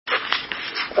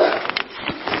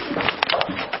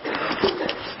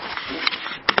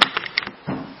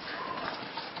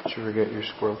you forget your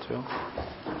squirrel tail?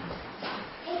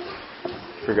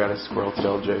 Forgot a squirrel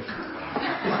tail, Jake.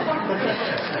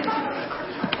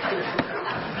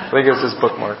 I think it was his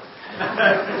bookmark.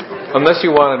 Unless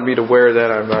you wanted me to wear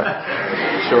that, I'm not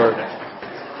sure.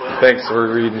 Thanks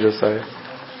for reading, Josiah.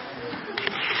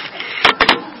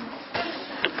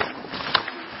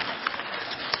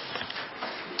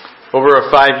 Over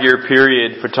a 5-year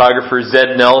period, photographer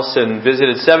Zed Nelson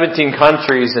visited 17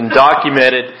 countries and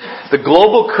documented the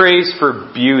global craze for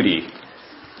beauty.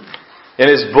 In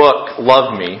his book,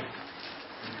 Love Me,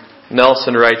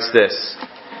 Nelson writes this: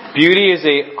 beauty is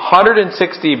a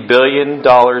 $160 billion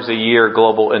a year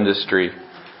global industry.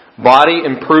 Body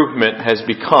improvement has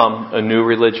become a new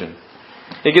religion.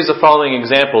 He gives the following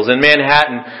examples. In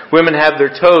Manhattan, women have their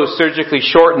toes surgically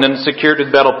shortened and secured with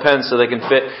metal pens so they can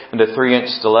fit into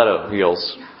 3-inch stiletto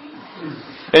heels.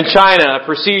 In China, a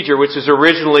procedure which was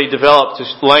originally developed to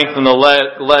lengthen the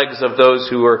legs of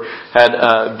those who had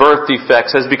birth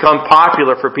defects has become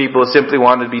popular for people who simply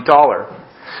wanted to be taller.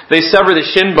 They sever the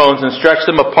shin bones and stretch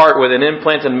them apart with an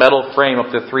implanted metal frame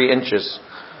up to 3 inches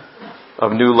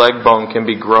of new leg bone can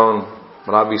be grown.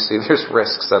 But obviously there's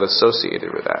risks that are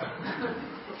associated with that.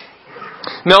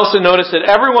 Nelson noticed that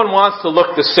everyone wants to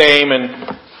look the same,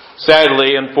 and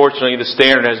sadly, unfortunately, the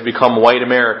standard has become white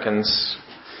Americans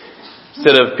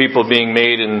instead of people being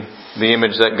made in the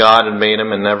image that God had made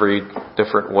them in every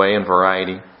different way and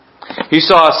variety. He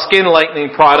saw skin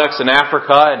lightening products in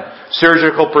Africa and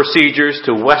surgical procedures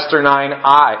to westernize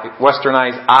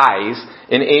eyes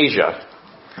in Asia.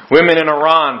 Women in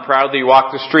Iran proudly walk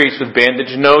the streets with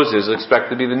bandaged noses, expect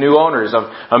to be the new owners of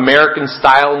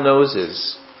American-style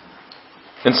noses.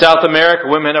 In South America,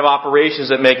 women have operations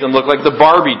that make them look like the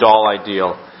Barbie doll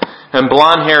ideal. And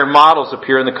blonde-haired models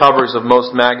appear in the covers of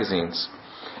most magazines.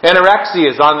 Anorexia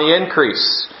is on the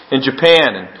increase in Japan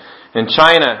and in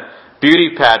China.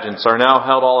 Beauty pageants are now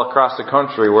held all across the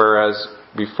country, whereas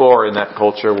before in that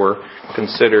culture were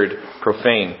considered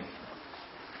profane.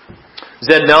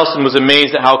 Zed Nelson was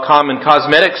amazed at how common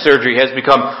cosmetic surgery has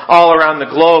become all around the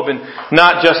globe, and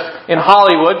not just in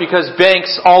Hollywood, because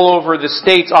banks all over the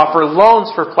States offer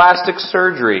loans for plastic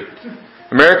surgery.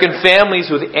 American families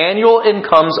with annual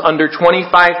incomes under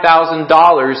 $25,000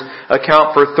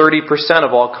 account for 30%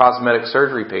 of all cosmetic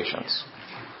surgery patients.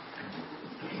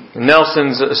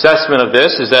 Nelson's assessment of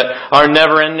this is that our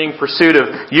never-ending pursuit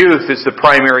of youth is the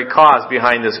primary cause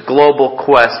behind this global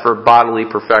quest for bodily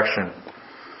perfection.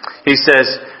 He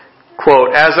says,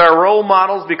 quote, "As our role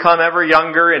models become ever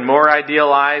younger and more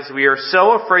idealized, we are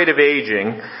so afraid of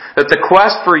aging that the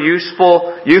quest for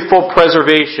youthful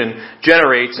preservation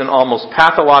generates an almost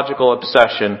pathological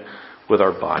obsession with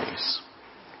our bodies."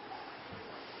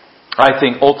 I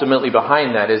think ultimately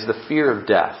behind that is the fear of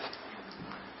death.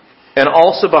 And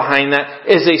also behind that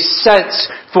is a sense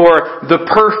for the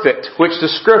perfect, which the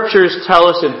Scriptures tell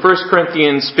us in 1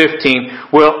 Corinthians 15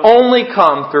 will only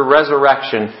come through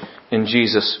resurrection in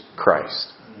Jesus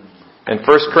Christ. In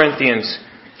 1 Corinthians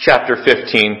chapter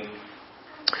 15,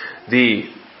 the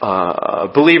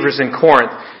believers in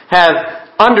Corinth have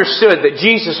understood that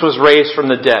Jesus was raised from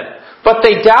the dead. But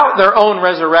they doubt their own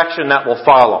resurrection that will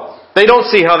follow. They don't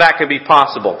see how that could be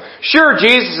possible. Sure,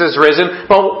 Jesus is risen,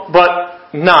 but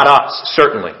not us,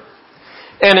 certainly.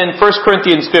 And in 1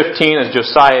 Corinthians 15, as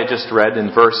Josiah just read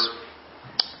in verse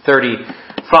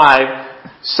 35,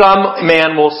 some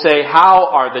man will say, "How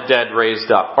are the dead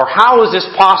raised up?" Or, "How is this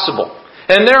possible?"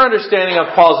 And their understanding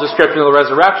of Paul's description of the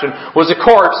resurrection was a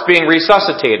corpse being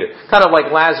resuscitated, kind of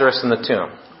like Lazarus in the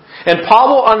tomb. And Paul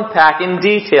will unpack in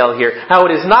detail here how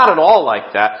it is not at all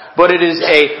like that, but it is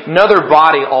another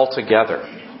body altogether.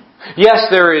 Yes,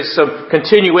 there is some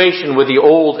continuation with the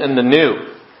old and the new.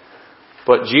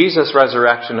 But Jesus'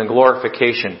 resurrection and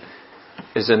glorification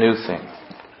is a new thing.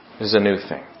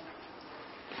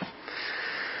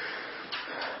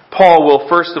 Paul will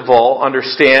first of all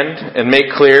understand and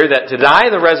make clear that to deny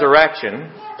the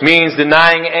resurrection means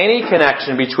denying any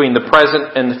connection between the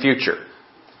present and the future.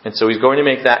 And so he's going to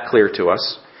make that clear to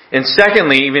us. And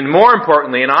secondly, even more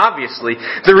importantly and obviously,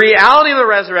 the reality of the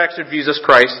resurrection of Jesus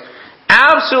Christ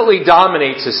absolutely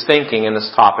dominates his thinking in this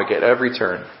topic at every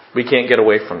turn. We can't get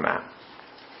away from that.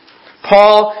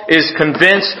 Paul is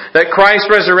convinced that Christ's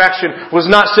resurrection was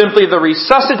not simply the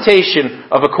resuscitation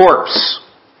of a corpse,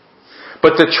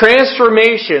 but the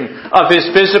transformation of his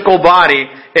physical body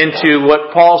into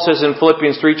what Paul says in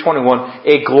Philippians 3:21,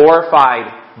 a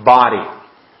glorified body.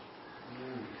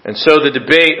 And so the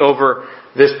debate over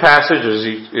this passage is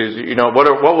what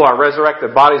will our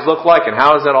resurrected bodies look like and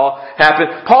how does that all happen?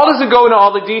 Paul doesn't go into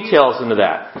all the details into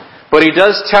that. But he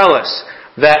does tell us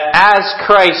that as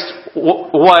Christ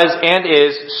was and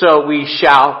is, so we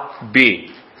shall be.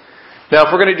 Now,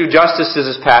 if we're going to do justice to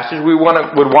this passage, we would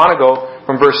want to go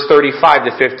from verse 35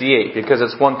 to 58, because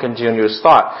it's one continuous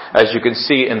thought, as you can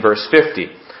see in verse 50.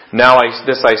 Now I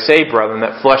say, brethren,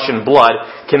 that flesh and blood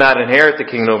cannot inherit the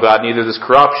kingdom of God, neither does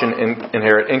corruption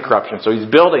inherit incorruption. So he's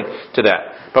building to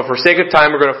that. But for sake of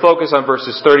time, we're going to focus on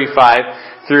verses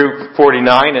 35 through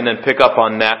 49, and then pick up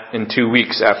on that in 2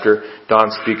 weeks after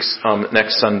Don speaks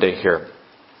next Sunday here.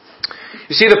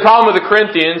 You see, the problem with the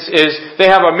Corinthians is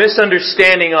they have a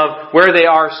misunderstanding of where they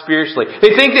are spiritually.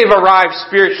 They think they've arrived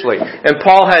spiritually, and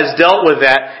Paul has dealt with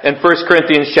that in 1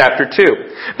 Corinthians chapter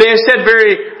 2. They have said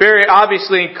very, very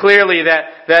obviously and clearly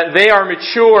that they are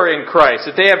mature in Christ,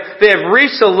 that they have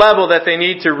reached a level that they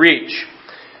need to reach.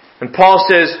 And Paul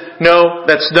says, no,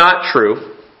 that's not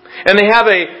true. And they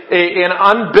have an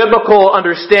unbiblical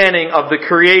understanding of the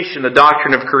creation, the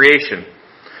doctrine of creation.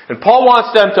 And Paul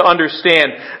wants them to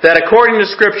understand that according to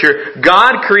Scripture,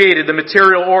 God created the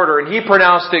material order and He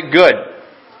pronounced it good.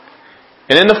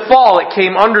 And in the fall, it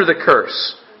came under the curse.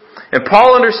 And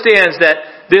Paul understands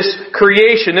that this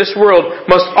creation, this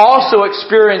world, must also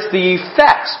experience the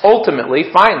effects, ultimately,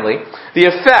 finally,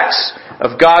 the effects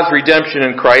of God's redemption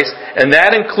in Christ. And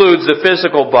that includes the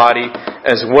physical body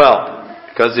as well.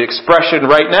 Because the expression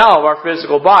right now of our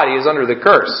physical body is under the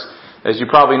curse. As you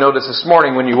probably noticed this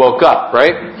morning when you woke up,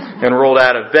 right? And rolled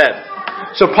out of bed.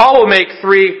 So Paul will make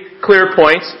 3 clear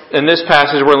points in this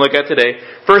passage we're going to look at today.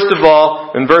 First of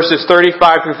all, in verses 35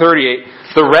 through 38,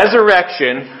 the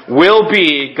resurrection will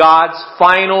be God's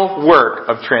final work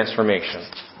of transformation.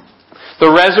 The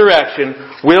resurrection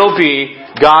will be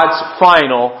God's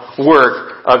final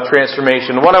work of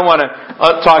transformation. What I want to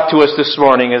talk to us this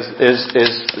morning is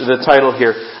the title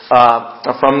here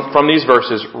from these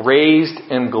verses, Raised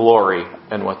in Glory,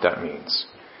 and what that means.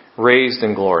 Raised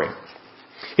in glory.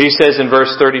 He says in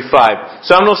verse 35,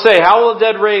 some will say, how will the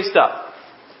dead raised up?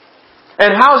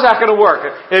 And how is that going to work?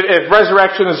 If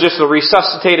resurrection is just a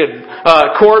resuscitated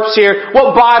corpse here,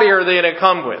 what body are they going to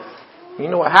come with? You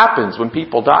know what happens when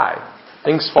people die.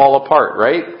 Things fall apart,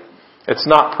 right? It's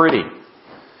not pretty.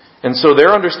 And so their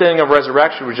understanding of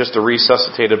resurrection was just a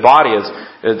resuscitated body.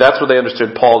 That's what they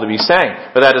understood Paul to be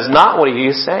saying. But that is not what he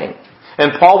is saying.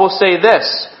 And Paul will say this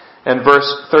in verse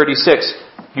 36,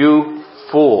 you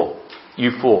fool.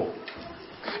 You fool.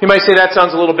 You might say that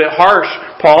sounds a little bit harsh,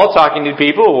 Paul, talking to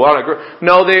people who want to grow.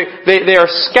 No, they are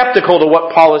skeptical to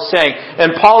what Paul is saying.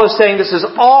 And Paul is saying this is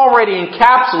already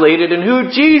encapsulated in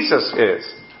who Jesus is.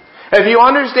 If you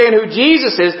understand who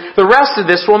Jesus is, the rest of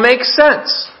this will make sense.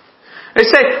 They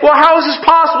say, well, how is this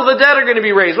possible? The dead are going to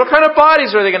be raised. What kind of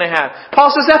bodies are they going to have?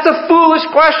 Paul says, that's a foolish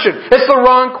question. It's the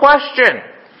wrong question.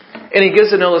 And he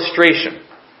gives an illustration.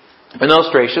 An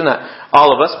illustration that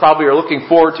all of us probably are looking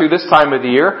forward to this time of the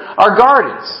year. Our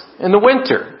gardens in the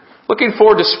winter. Looking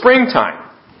forward to springtime.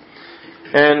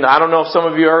 And I don't know if some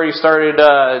of you already started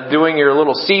doing your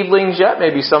little seedlings yet.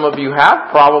 Maybe some of you have,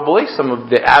 probably. Some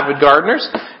of the avid gardeners.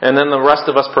 And then the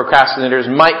rest of us procrastinators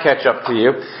might catch up to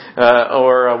you.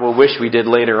 Or we'll wish we did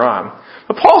later on.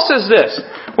 But Paul says this.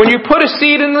 When you put a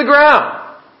seed in the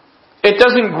ground, it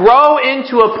doesn't grow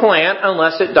into a plant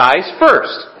unless it dies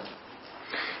first.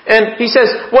 And he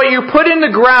says, what you put in the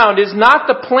ground is not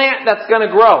the plant that's going to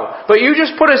grow. But you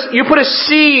just put a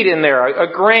seed in there,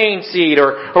 a grain seed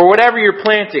or whatever you're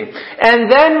planting. And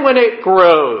then when it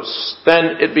grows,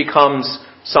 then it becomes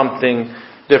something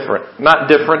different. Not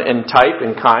different in type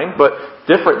and kind, but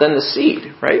different than the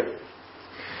seed, right?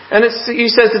 And he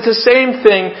says it's the same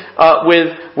thing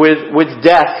with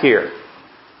death here.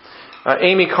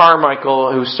 Amy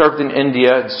Carmichael, who served in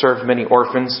India and served many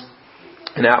orphans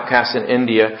and outcasts in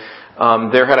India,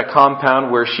 there had a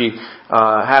compound where she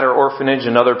had her orphanage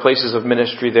and other places of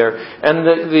ministry there. And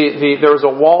there was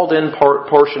a walled-in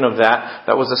portion of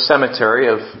that was a cemetery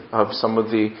of some of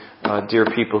the dear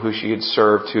people who she had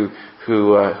served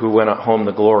who went home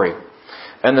to glory.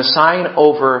 And the sign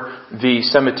over the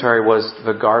cemetery was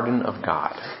the Garden of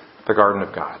God. The Garden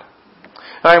of God.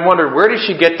 And I wondered, where did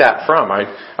she get that from? I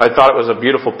thought it was a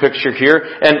beautiful picture here.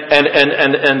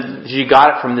 And she got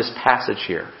it from this passage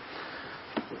here.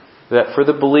 That for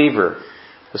the believer,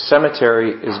 the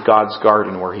cemetery is God's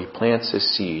garden where He plants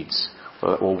His seeds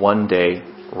that will one day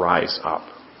rise up.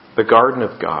 The Garden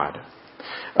of God.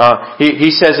 He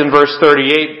says in verse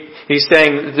 38, he's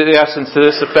saying the essence to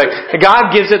this effect.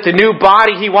 God gives it the new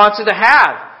body He wants it to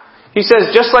have. He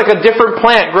says, just like a different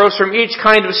plant grows from each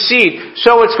kind of seed,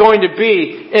 so it's going to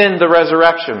be in the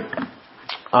resurrection.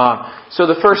 So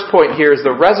the first point here is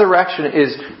the resurrection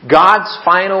is God's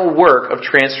final work of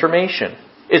transformation.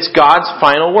 It's God's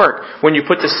final work. When you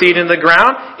put the seed in the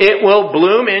ground, it will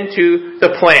bloom into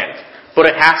the plant. but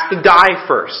it has to die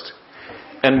first.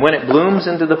 And when it blooms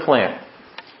into the plant,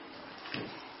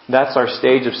 that's our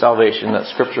stage of salvation that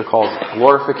Scripture calls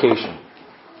glorification.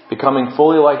 Becoming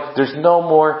fully like, there's no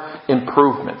more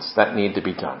improvements that need to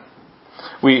be done.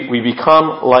 We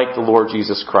become like the Lord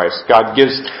Jesus Christ. God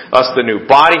gives us the new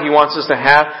body He wants us to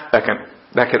have that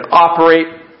can operate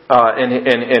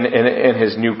in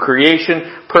His new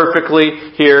creation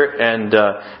perfectly here, and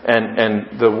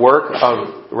the work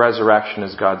of resurrection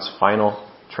is God's final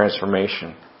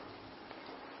transformation.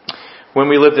 When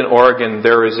we lived in Oregon,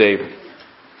 there was a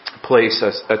place,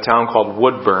 a town called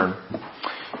Woodburn.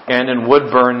 And in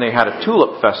Woodburn, they had a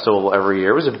tulip festival every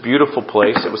year. It was a beautiful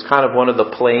place. It was kind of one of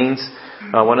the plains,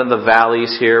 one of the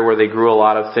valleys here where they grew a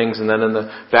lot of things. And then in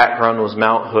the background was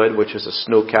Mount Hood, which is a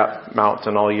snow-capped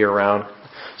mountain all year round.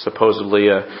 Supposedly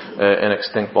an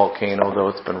extinct volcano, though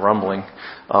it's been rumbling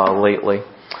lately.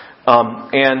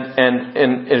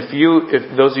 And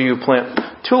if those of you who plant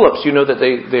tulips, you know that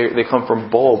they come from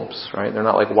bulbs, right? They're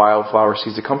not like wildflower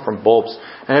seeds. They come from bulbs.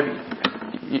 And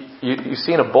you've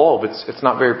seen a bulb. It's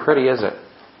not very pretty, is it?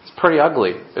 It's pretty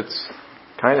ugly. It's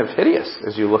kind of hideous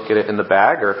as you look at it in the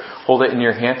bag or hold it in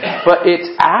your hand. But it's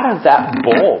out of that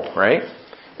bulb, right?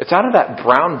 It's out of that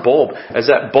brown bulb, as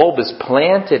that bulb is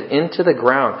planted into the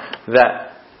ground,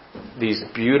 that these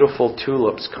beautiful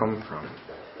tulips come from.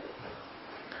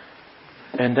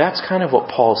 And that's kind of what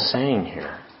Paul's saying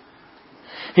here.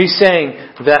 He's saying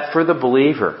that for the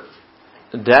believer,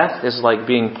 death is like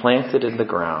being planted in the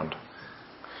ground.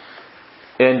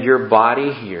 And your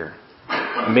body here,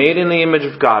 made in the image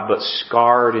of God, but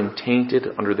scarred and tainted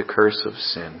under the curse of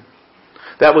sin.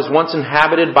 That was once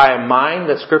inhabited by a mind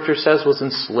that Scripture says was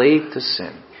enslaved to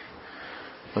sin.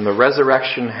 When the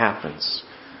resurrection happens,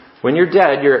 when you're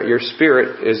dead, your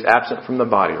spirit is absent from the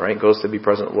body, right? It goes to be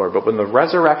present with the Lord. But when the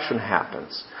resurrection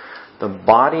happens, the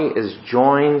body is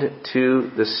joined to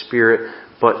the spirit,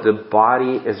 but the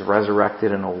body is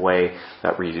resurrected in a way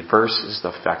that reverses the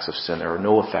effects of sin. There are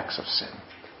no effects of sin.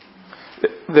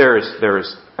 There is,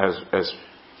 as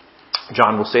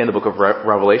John will say in the book of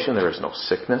Revelation, there is no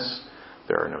sickness,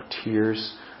 there are no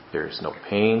tears, there is no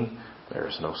pain, there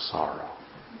is no sorrow.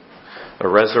 The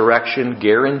resurrection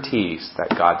guarantees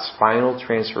that God's final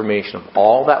transformation of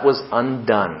all that was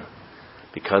undone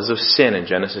because of sin in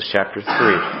Genesis chapter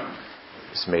 3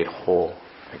 is made whole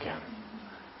again.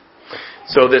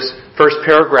 So this first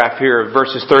paragraph here of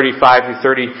verses 35 through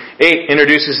 38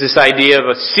 introduces this idea of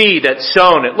a seed that's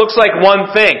sown. It looks like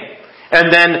one thing,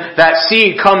 and then that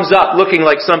seed comes up looking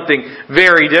like something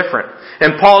very different.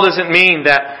 And Paul doesn't mean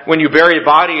that when you bury a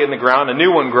body in the ground, a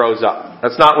new one grows up.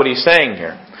 That's not what he's saying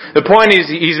here. The point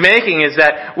he's making is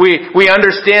that we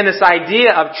understand this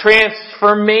idea of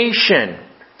transformation.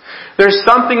 There's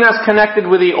something that's connected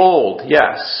with the old,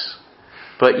 yes.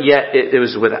 But yet it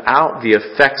was without the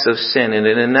effects of sin. And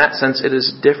in that sense, it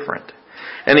is different.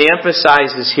 And he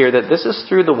emphasizes here that this is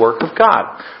through the work of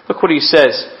God. Look what he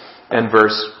says in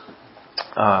verse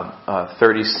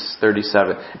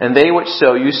 37. And they which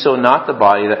sow, you sow not the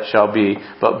body that shall be,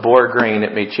 but bore grain,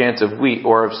 it may chance of wheat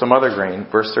or of some other grain.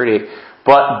 Verse 38.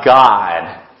 But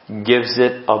God gives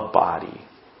it a body,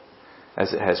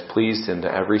 as it has pleased Him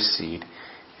to every seed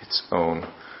its own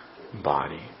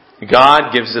body.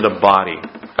 God gives it a body.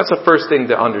 That's the first thing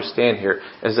to understand here,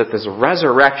 is that this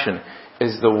resurrection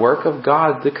is the work of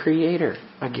God, the Creator,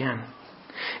 again.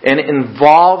 And it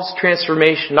involves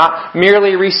transformation, not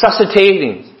merely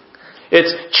resuscitating.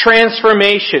 It's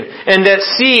transformation. And that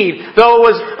seed, though it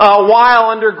was a while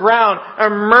underground,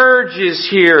 emerges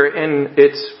here in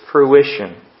its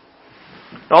fruition.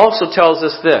 It also tells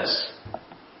us this,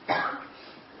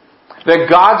 that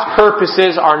God's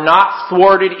purposes are not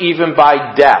thwarted even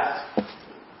by death.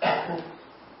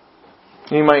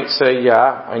 You might say,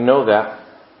 yeah, I know that.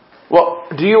 Well,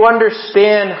 do you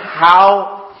understand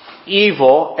how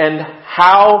evil and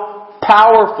how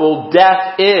powerful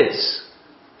death is?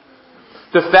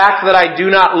 The fact that I do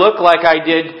not look like I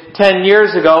did 10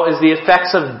 years ago is the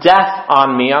effects of death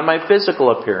on me, on my physical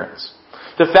appearance.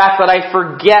 The fact that I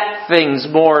forget things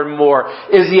more and more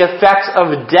is the effects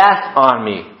of death on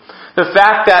me. The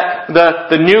fact that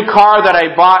the new car that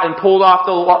I bought and pulled off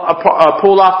the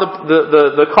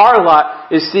car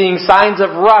lot is seeing signs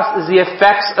of rust is the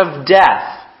effects of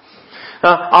death.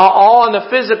 All on the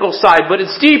physical side, but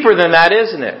it's deeper than that,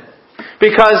 isn't it?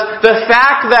 Because the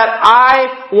fact that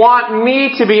I want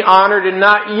me to be honored and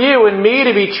not you, and me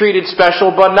to be treated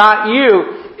special but not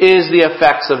you, is the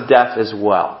effects of death as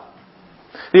well.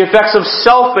 The effects of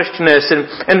selfishness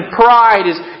and pride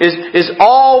is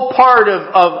all part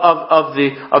of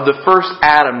the first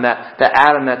Adam, the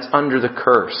Adam that's under the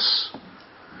curse.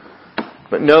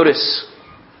 But notice,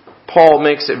 Paul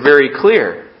makes it very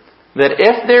clear that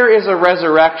if there is a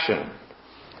resurrection,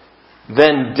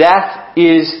 then death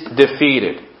is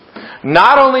defeated.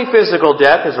 Not only physical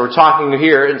death, as we're talking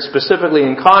here, and specifically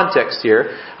in context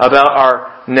here, about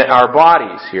our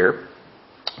bodies here,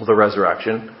 the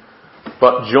resurrection,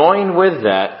 but joined with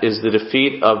that is the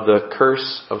defeat of the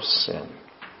curse of sin.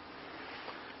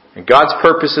 And God's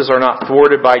purposes are not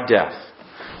thwarted by death.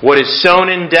 What is sown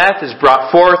in death is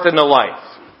brought forth into life.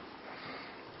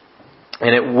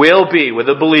 And it will be with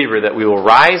a believer that we will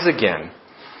rise again.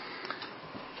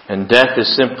 And death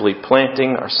is simply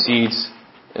planting our seeds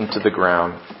into the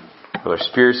ground for our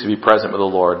spirits to be present with the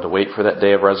Lord, to wait for that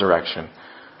day of resurrection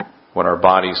when our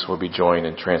bodies will be joined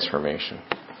in transformation.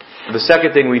 The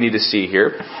second thing we need to see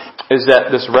here is that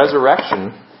this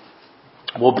resurrection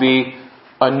will be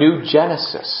a new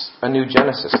Genesis. A new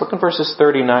Genesis. Look in verses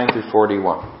 39 through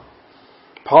 41.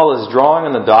 Paul is drawing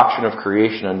on the doctrine of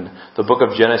creation in the book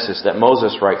of Genesis that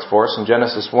Moses writes for us in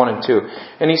Genesis 1 and 2.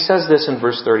 And he says this in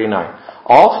verse 39.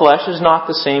 All flesh is not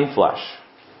the same flesh.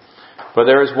 But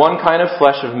there is one kind of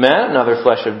flesh of men, another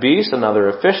flesh of beasts, another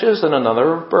of fishes, and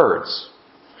another of birds.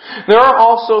 There are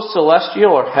also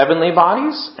celestial or heavenly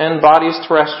bodies and bodies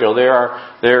terrestrial.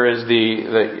 There is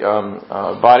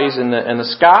the bodies in the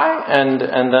sky, and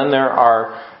then there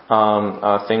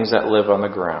are things that live on the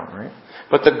ground, right?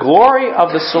 But the glory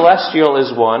of the celestial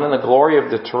is one, and the glory of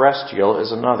the terrestrial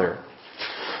is another.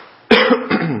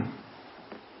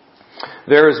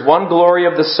 There is one glory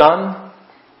of the sun,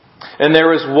 and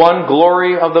there is one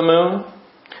glory of the moon,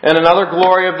 and another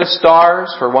glory of the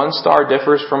stars, for one star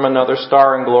differs from another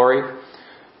star in glory.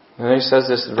 And then he says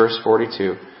this in verse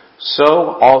 42.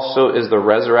 So also is the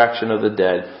resurrection of the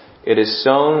dead. It is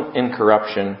sown in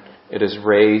corruption, it is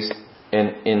raised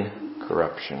in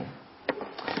incorruption.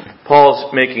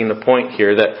 Paul's making the point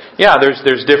here that,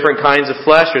 there's different kinds of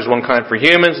flesh. There's one kind for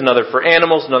humans, another for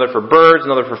animals, another for birds,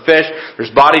 another for fish.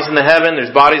 There's bodies in the heaven,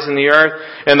 there's bodies in the earth.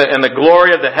 And the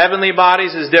glory of the heavenly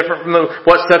bodies is different from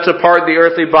what sets apart the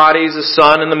earthly bodies. The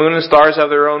sun and the moon and stars have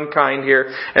their own kind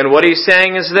here. And what he's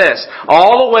saying is this.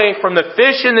 All the way from the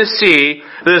fish in the sea,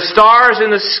 the stars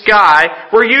in the sky,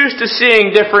 we're used to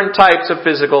seeing different types of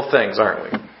physical things, aren't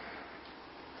we?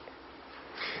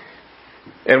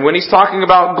 And when he's talking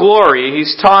about glory,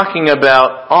 he's talking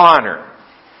about honor.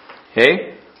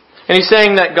 Okay? And he's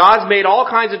saying that God's made all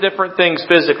kinds of different things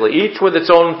physically, each with its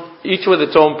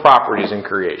own properties in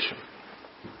creation.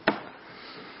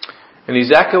 And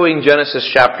he's echoing Genesis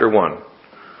chapter 1,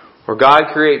 where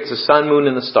God creates the sun, moon,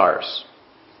 and the stars.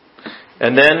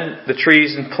 And then the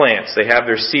trees and plants, they have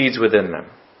their seeds within them.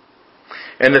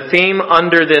 And the theme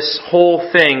under this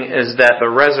whole thing is that the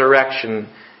resurrection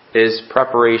is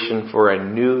preparation for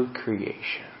a new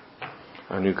creation.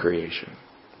 A new creation.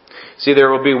 See,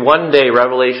 there will be one day,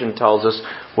 Revelation tells us,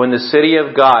 when the city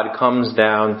of God comes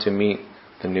down to meet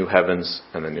the new heavens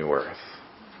and the new earth.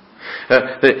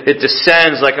 It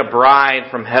descends like a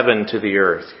bride from heaven to the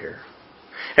earth here.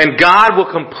 And God will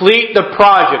complete the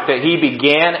project that He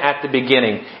began at the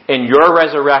beginning. And your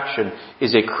resurrection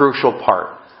is a crucial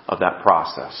part of that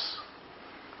process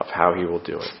of how He will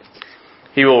do it.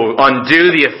 He will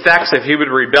undo the effects of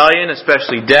human rebellion,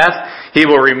 especially death. He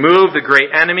will remove the great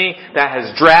enemy that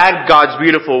has dragged God's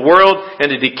beautiful world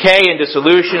into decay and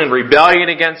dissolution and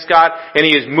rebellion against God. And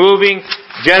He is moving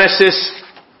Genesis,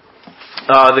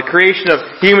 the creation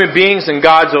of human beings in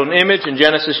God's own image in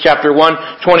Genesis chapter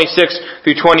 1, 26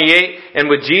 through 28.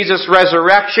 And with Jesus'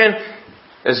 resurrection,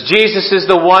 as Jesus is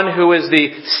the one who is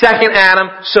the second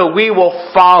Adam, so we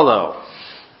will follow.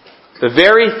 The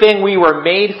very thing we were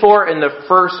made for in the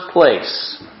first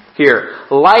place. Here,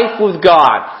 life with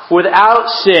God, without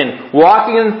sin,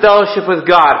 walking in fellowship with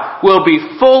God, will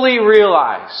be fully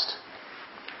realized.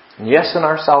 And yes, in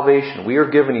our salvation, we are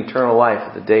given eternal life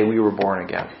at the day we were born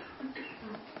again.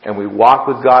 And we walk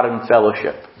with God in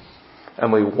fellowship.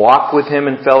 And we walk with Him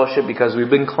in fellowship because we've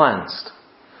been cleansed.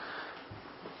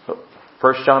 1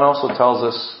 John also tells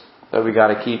us that we got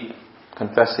to keep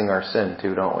confessing our sin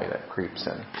too, don't we? That creeps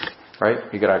in. Right?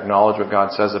 We got to acknowledge what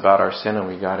God says about our sin, and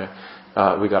we got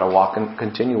to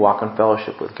continue walking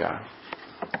fellowship with God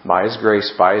by His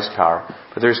grace, by His power.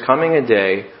 But there's coming a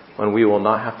day when we will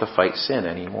not have to fight sin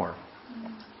anymore.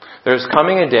 There's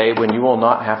coming a day when you will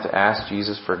not have to ask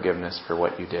Jesus forgiveness for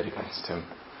what you did against Him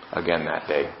again that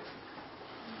day.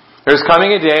 There's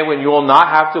coming a day when you will not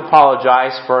have to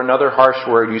apologize for another harsh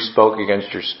word you spoke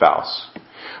against your spouse,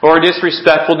 or a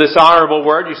disrespectful, dishonorable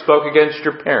word you spoke against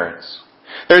your parents.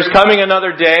 There's coming a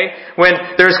day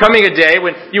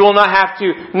when you will not have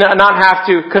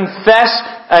to confess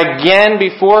again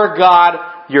before God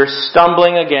you're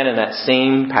stumbling again in that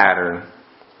same pattern.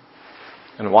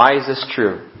 And why is this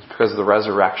true? It's because of the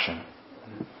resurrection.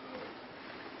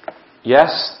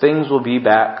 Yes, things will be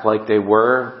back like they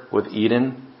were with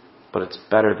Eden, but it's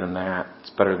better than that. It's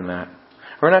better than that.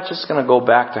 We're not just going to go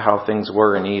back to how things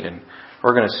were in Eden.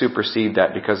 We're going to supersede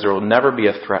that because there will never be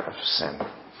a threat of sin.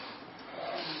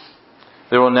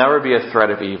 There will never be a threat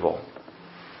of evil.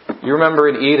 You remember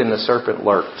in Eden the serpent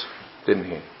lurked, didn't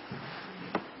he?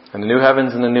 In the new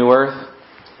heavens and the new earth,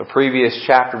 the previous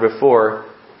chapter before,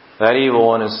 that evil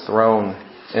one is thrown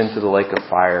into the lake of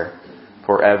fire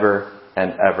forever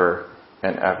and ever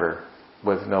and ever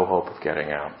with no hope of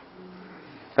getting out.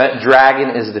 That dragon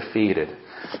is defeated.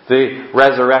 The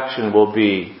resurrection will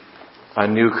be a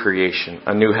new creation,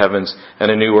 a new heavens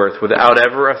and a new earth without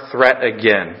ever a threat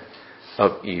again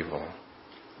of evil.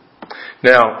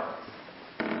 Now,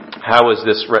 how is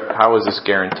this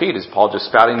guaranteed? Is Paul just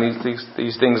spouting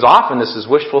these things off and this is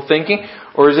wishful thinking?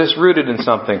 Or is this rooted in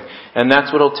something? And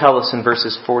that's what he'll tell us in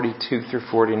verses 42 through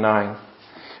 49.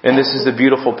 And this is the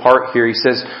beautiful part here. He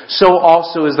says, so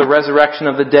also is the resurrection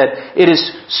of the dead. It is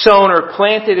sown or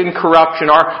planted in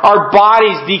corruption. Our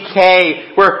bodies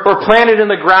decay. We're planted in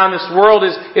the ground. This world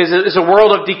is a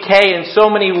world of decay in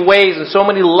so many ways and so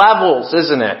many levels,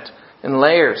 isn't it? In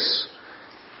layers.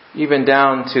 Even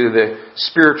down to the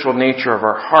spiritual nature of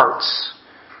our hearts.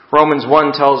 Romans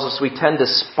 1 tells us we tend to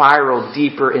spiral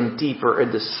deeper and deeper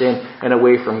into sin and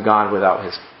away from God without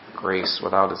His grace,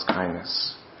 without His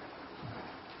kindness.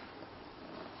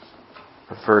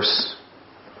 Verse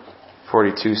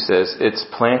 42 says, it's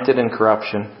planted in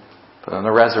corruption, but on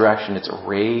the resurrection it's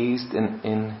raised in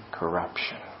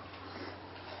incorruption.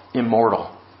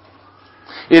 Immortal.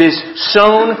 It is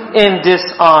sown in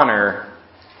dishonor.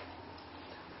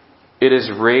 It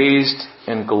is raised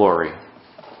in glory.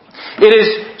 It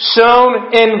is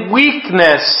sown in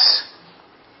weakness.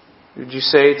 Did you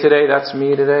say today, that's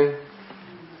me today?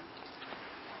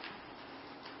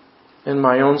 In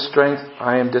my own strength,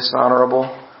 I am dishonorable.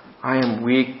 I am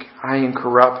weak. I am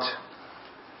corrupt.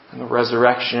 In the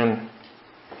resurrection,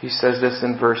 he says this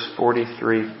in verse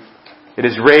 43. It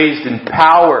is raised in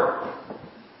power.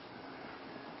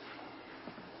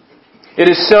 It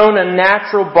is sown a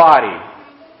natural body.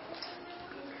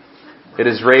 It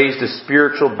is raised a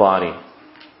spiritual body.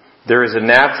 There is a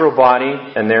natural body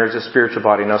and there is a spiritual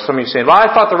body. Now some of you are saying, well,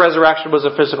 I thought the resurrection was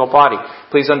a physical body.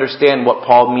 Please understand what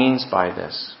Paul means by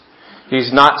this.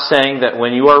 He's not saying that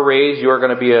when you are raised, you are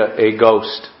going to be a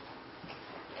ghost.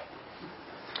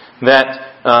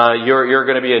 That you're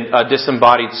going to be a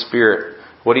disembodied spirit.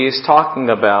 What he is talking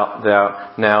about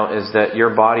now is that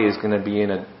your body is going to be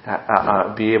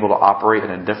be able to operate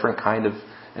in a different kind of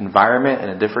environment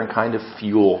and a different kind of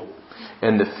fuel.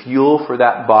 And the fuel for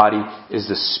that body is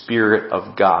the Spirit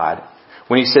of God.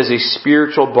 When he says a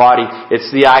spiritual body,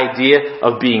 it's the idea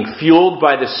of being fueled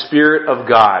by the Spirit of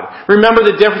God. Remember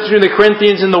the difference between the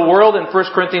Corinthians and the world in 1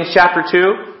 Corinthians chapter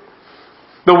 2?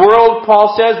 The world,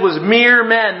 Paul says, was mere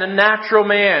men, the natural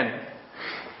man.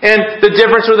 And the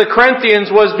difference with the Corinthians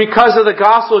was because of the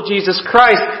gospel of Jesus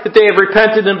Christ that they have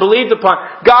repented and believed upon.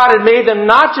 God had made them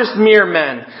not just mere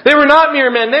men. They were not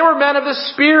mere men. They were men of the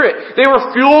Spirit. They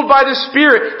were fueled by the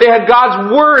Spirit. They had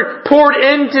God's Word poured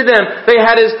into them. They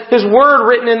had His Word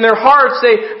written in their hearts.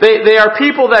 They are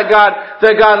people that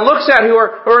God looks at who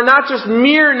are not just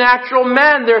mere natural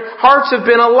men. Their hearts have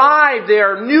been alive. They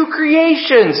are new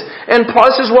creations. And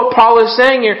this is what Paul is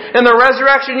saying here. In the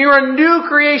resurrection, you are a new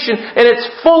creation in its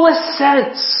fullest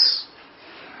sense.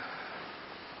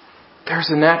 There's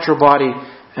a natural body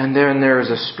and then there is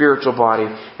a spiritual body.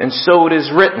 And so it is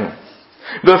written.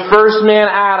 The first man,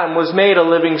 Adam, was made a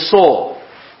living soul.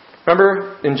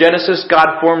 Remember, in Genesis,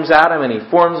 God forms Adam and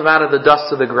He forms him out of the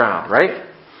dust of the ground, right?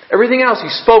 Everything else He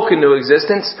spoke into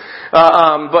existence.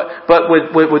 But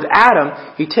with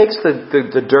Adam, He takes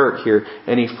the dirt here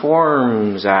and He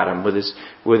forms Adam with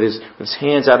his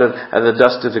hands out of the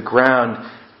dust of the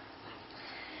ground.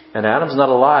 And Adam's not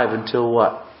alive until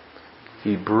what?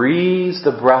 He breathes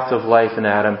the breath of life in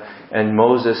Adam. And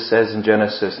Moses says in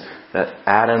Genesis that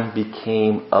Adam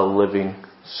became a living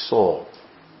soul.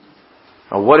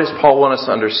 Now what does Paul want us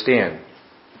to understand?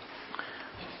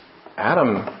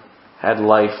 Adam had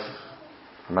life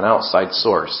from an outside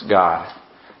source, God.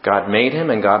 God made him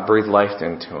and God breathed life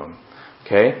into him.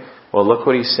 Okay? Well, look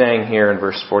what he's saying here in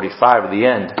verse 45 at the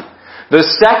end. The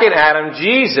second Adam,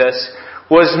 Jesus,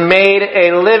 was made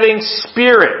a living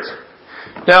spirit.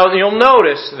 Now, you'll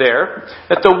notice there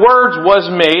that the words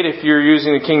 "was made," if you're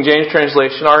using the King James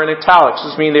translation, are in italics.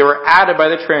 This means they were added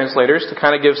by the translators to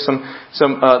kind of give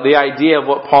the idea of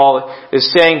what Paul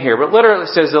is saying here. But literally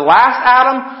it says, the last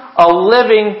Adam, a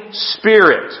living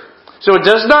spirit. So it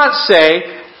does not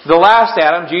say the last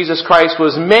Adam, Jesus Christ,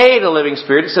 was made a living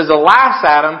spirit. It says the last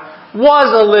Adam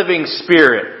was a living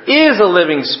spirit, is a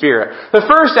living spirit. The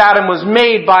first Adam was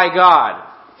made by God,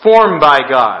 formed by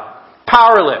God,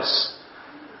 powerless.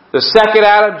 The second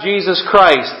Adam, Jesus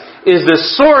Christ, is the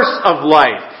source of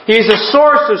life. He is the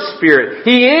source of spirit.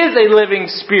 He is a living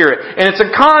spirit. And it's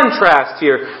a contrast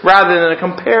here rather than a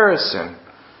comparison.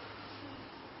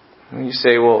 And you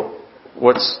say, well,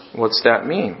 what's that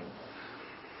mean?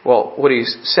 Well, what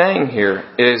he's saying here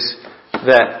is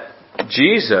that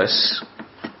Jesus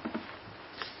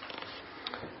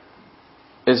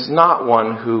is not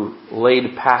one who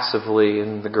laid passively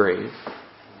in the grave.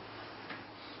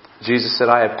 Jesus said,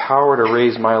 I have power to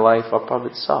raise my life up of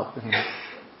itself.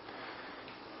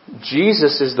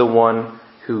 Jesus is the one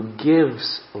who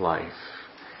gives life.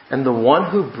 And the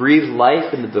one who breathed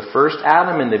life into the first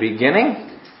Adam in the beginning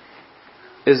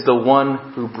is the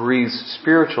one who breathes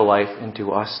spiritual life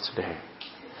into us today.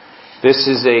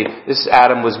 This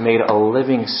Adam was made a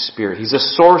living spirit. He's a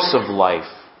source of life.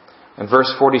 In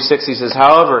verse 46 he says,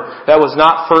 however, that was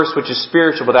not first which is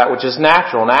spiritual, but that which is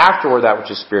natural, and afterward that which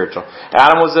is spiritual.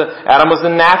 Adam was the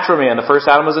natural man. The first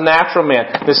Adam was a natural man.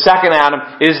 The second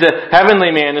Adam is the heavenly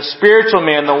man, the spiritual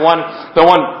man, the one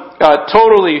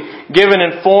totally given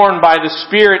and formed by the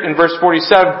Spirit in verse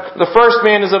 47. The first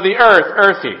man is of the earth,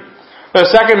 earthy. The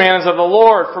second man is of the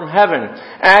Lord from heaven.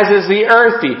 As is the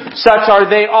earthy, such are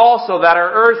they also that are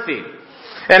earthy.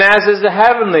 And as is the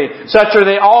heavenly, such are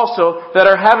they also that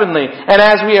are heavenly. And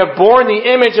as we have borne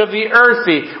the image of the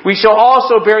earthy, we shall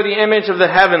also bear the image of the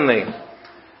heavenly.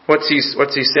 What's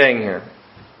he saying here?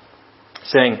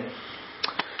 Saying,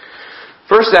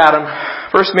 first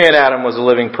man Adam was a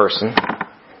living person.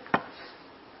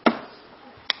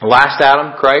 Last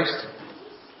Adam, Christ,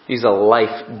 he's a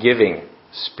life-giving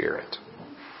spirit.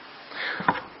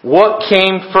 What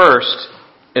came first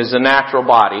is the natural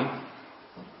body.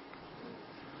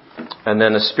 And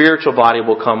then the spiritual body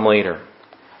will come later.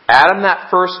 Adam, that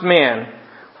first man,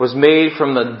 was made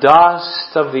from the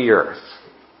dust of the earth.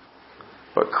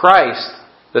 But Christ,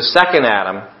 the second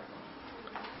Adam,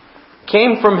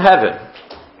 came from heaven,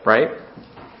 right?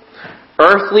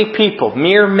 Earthly people,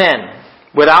 mere men,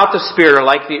 without the Spirit, are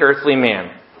like the earthly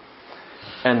man.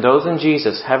 And those in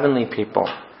Jesus, heavenly people,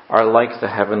 are like the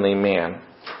heavenly man.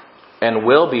 And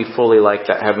will be fully like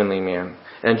that heavenly man.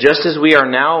 And just as we are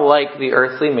now like the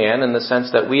earthly man in the sense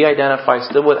that we identify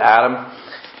still with Adam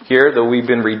here, though we've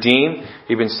been redeemed,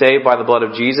 we've been saved by the blood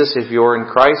of Jesus. If you're in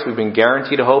Christ, we've been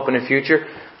guaranteed a hope in the future.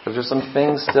 But there's some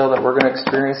things still that we're going to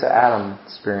experience that Adam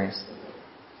experienced.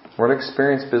 We're going to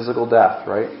experience physical death,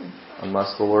 right?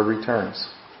 Unless the Lord returns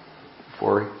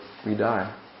before we die.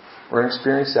 We're going to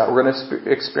experience that. We're going to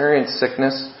experience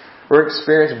sickness. We're going to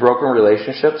experience broken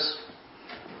relationships.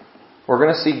 We're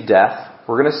going to see death.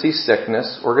 We're going to see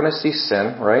sickness. We're going to see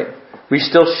sin, right? We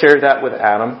still share that with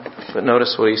Adam. But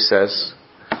notice what he says.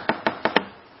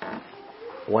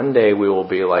 One day we will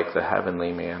be like the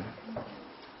heavenly man.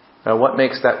 Now what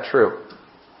makes that true?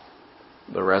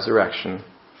 The resurrection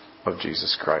of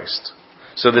Jesus Christ.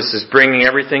 So this is bringing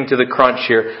everything to the crunch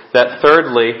here. That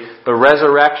thirdly, the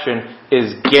resurrection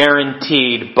is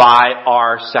guaranteed by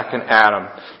our second Adam.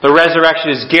 The resurrection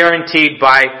is guaranteed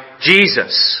by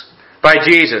Jesus. By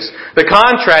Jesus. The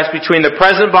contrast between the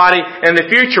present body and the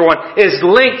future one is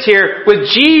linked here with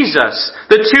Jesus.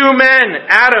 The two men,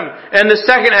 Adam and the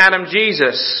second Adam,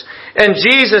 Jesus. And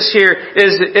Jesus here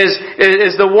is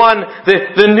the one,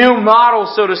 the new model,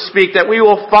 so to speak, that we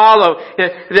will follow.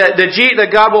 That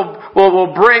God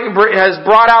will bring, has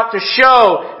brought out to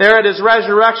show there at His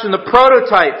resurrection, the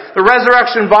prototype, the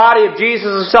resurrection body of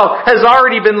Jesus Himself has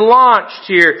already been launched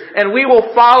here. And we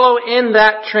will follow in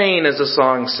that train, as the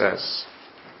song says.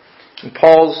 And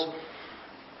Paul's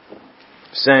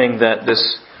saying that this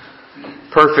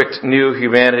perfect new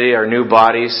humanity, our new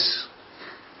bodies,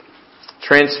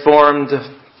 transformed,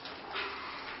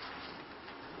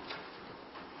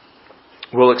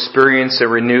 will experience a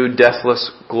renewed,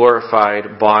 deathless,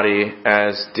 glorified body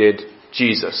as did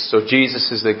Jesus. So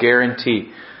Jesus is the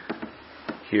guarantee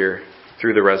here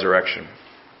through the resurrection.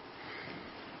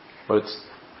 But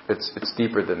it's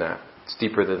deeper than that. It's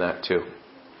deeper than that too.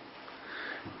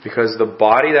 Because the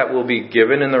body that will be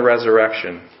given in the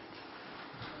resurrection,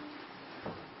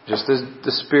 just as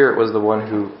the Spirit was the one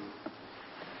who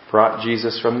brought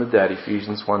Jesus from the dead,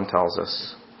 Ephesians 1 tells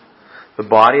us, the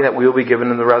body that we will be given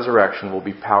in the resurrection will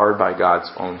be powered by God's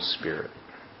own Spirit.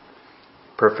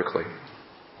 Perfectly.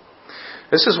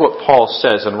 This is what Paul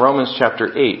says in Romans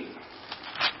chapter 8,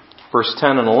 verse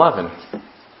 10 and 11.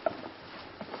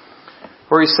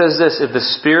 Where he says this, if the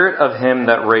Spirit of Him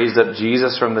that raised up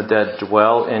Jesus from the dead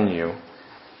dwell in you,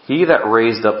 He that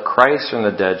raised up Christ from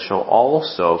the dead shall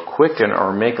also quicken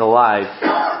or make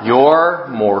alive your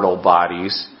mortal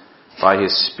bodies by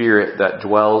His Spirit that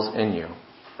dwells in you.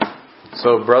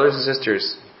 So, brothers and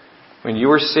sisters, when you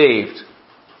were saved,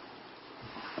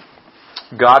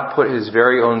 God put His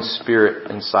very own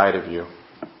Spirit inside of you.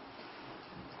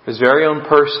 His very own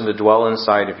person to dwell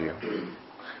inside of you.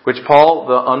 Which Paul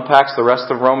unpacks the rest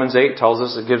of Romans 8, tells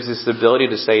us it gives us the ability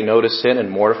to say no to sin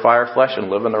and mortify our flesh and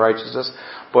live in the righteousness.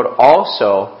 But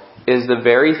also is the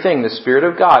very thing, the Spirit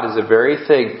of God is the very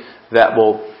thing that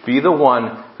will be the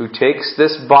one who takes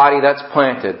this body that's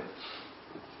planted.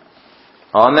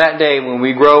 On that day when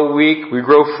we grow weak, we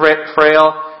grow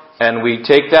frail, and we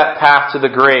take that path to the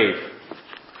grave,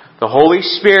 the Holy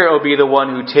Spirit will be the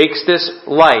one who takes this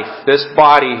life, this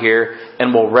body here,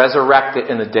 and will resurrect it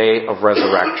in the day of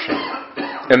resurrection.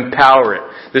 Empower it.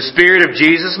 The Spirit of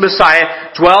Jesus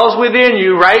Messiah dwells within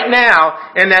you right now,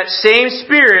 and that same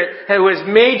Spirit who has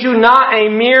made you not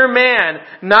a mere man,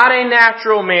 not a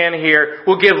natural man here,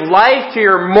 will give life to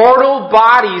your mortal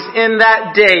bodies in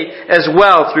that day as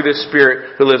well through the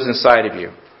Spirit who lives inside of you.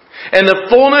 And the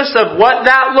fullness of what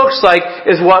that looks like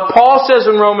is what Paul says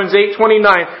in Romans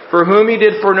 8:29, for whom He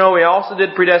did foreknow, He also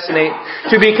did predestinate,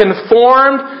 to be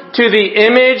conformed to the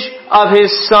image of His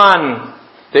Son,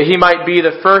 that He might be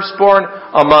the firstborn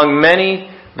among many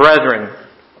brethren.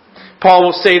 Paul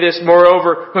will say this,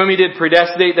 moreover, whom He did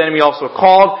predestinate, them He also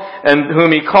called, and whom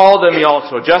He called, them He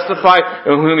also justified,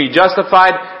 and whom He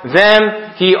justified,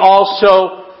 them He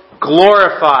also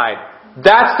glorified.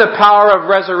 That's the power of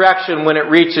resurrection when it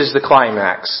reaches the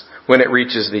climax, when it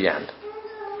reaches the end.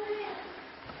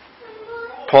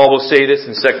 Paul will say this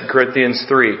in 2 Corinthians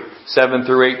 3, 7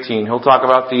 through 18. He'll talk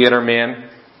about the inner man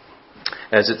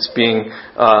as it's being,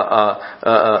 or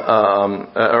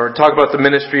talk about the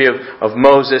ministry of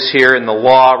Moses here and the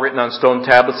law written on stone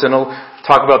tablets, and he'll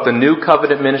talk about the new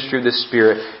covenant ministry of the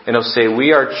Spirit, and he'll say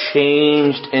we are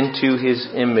changed into His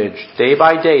image, day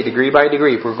by day, degree by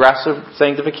degree, progressive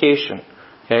sanctification.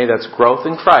 Okay, that's growth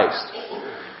in Christ.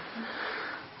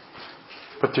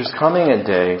 But there's coming a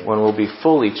day when we'll be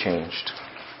fully changed,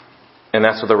 and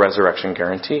that's what the resurrection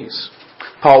guarantees.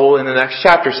 Paul will, in the next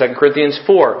chapter, 2 Corinthians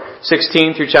 4,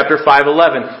 16 through chapter 5,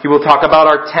 11, he will talk about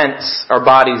our tents, our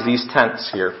bodies, these tents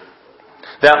here.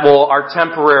 That are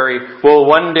temporary, will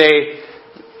one day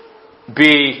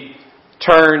be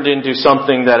turned into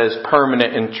something that is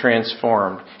permanent and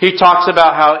transformed. He talks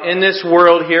about how in this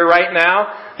world here right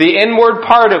now, the inward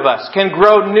part of us can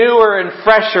grow newer and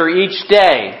fresher each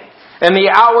day. And the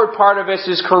outward part of us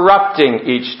is corrupting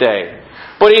each day.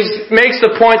 But he makes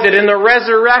the point that in the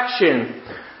resurrection,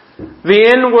 the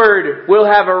inward will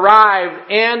have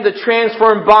arrived and the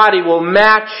transformed body will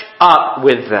match up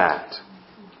with that.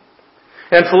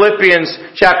 In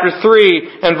Philippians chapter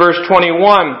 3 and verse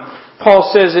 21,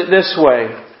 Paul says it this way.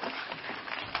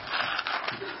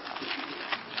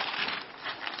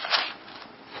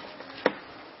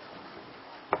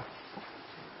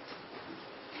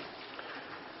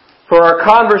 For our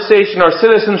conversation, our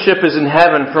citizenship is in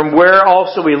heaven, from where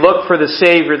also we look for the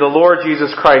Savior, the Lord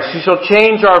Jesus Christ. He shall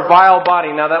change our vile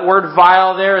body. Now that word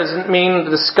vile there doesn't mean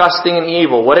disgusting and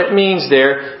evil. What it means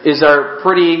there is our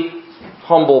pretty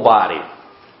humble body.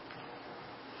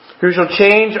 Who shall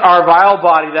change our vile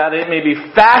body, that it may be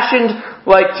fashioned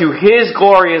like to His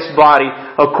glorious body,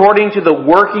 according to the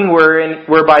working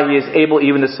whereby He is able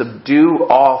even to subdue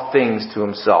all things to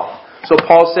Himself. So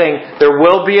Paul's saying there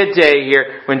will be a day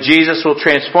here when Jesus will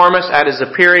transform us at His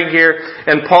appearing here.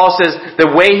 And Paul says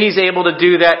the way He's able to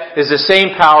do that is the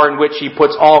same power in which He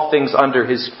puts all things under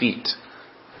His feet.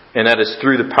 And that is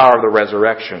through the power of the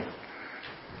resurrection.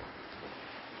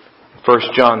 1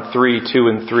 John 3, 2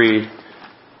 and 3,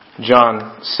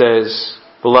 John says,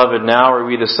 Beloved, now are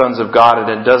we the sons of God,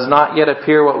 and it does not yet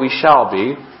appear what we shall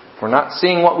be. We're not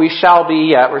seeing what we shall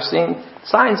be yet. We're seeing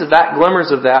signs of that,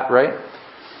 glimmers of that, right?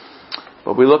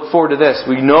 But we look forward to this.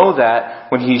 We know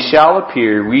that when He shall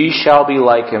appear, we shall be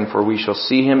like Him, for we shall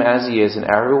see Him as He is, and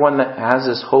everyone that has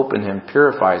this hope in Him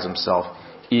purifies himself,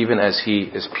 even as He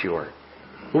is pure.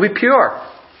 We'll be pure.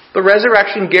 The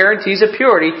resurrection guarantees a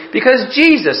purity because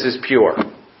Jesus is pure.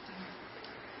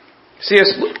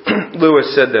 C.S.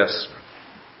 Lewis said this,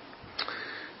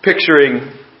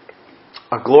 picturing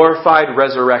a glorified,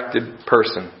 resurrected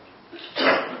person.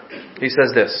 He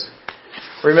says this,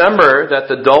 remember that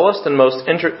the dullest and most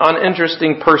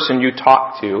uninteresting person you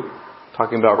talk to,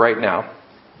 talking about right now,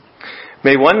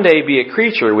 may one day be a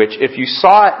creature which, if you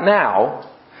saw it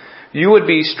now, you would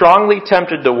be strongly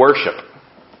tempted to worship.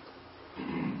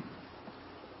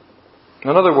 In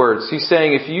other words, he's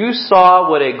saying if you saw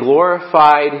what a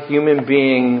glorified human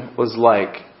being was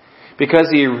like, because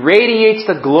He radiates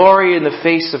the glory in the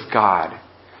face of God,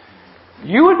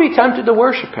 you would be tempted to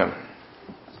worship Him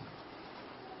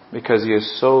because He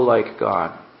is so like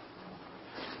God.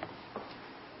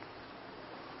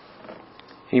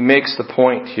 He makes the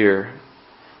point here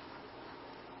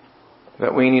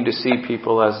that we need to see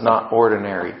people as not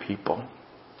ordinary people.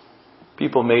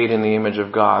 People made in the image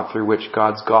of God, through which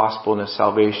God's gospel and His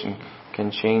salvation can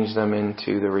change them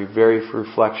into the very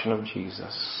reflection of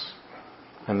Jesus.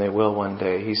 And they will one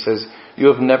day. He says, you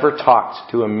have never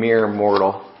talked to a mere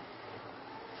mortal.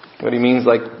 What he means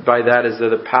by that is that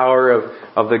the power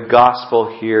of the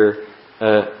gospel here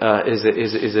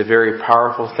is a very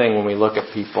powerful thing when we look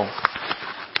at people.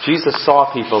 Jesus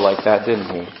saw people like that, didn't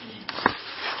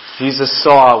He? Jesus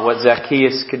saw what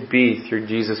Zacchaeus could be through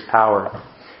Jesus' power.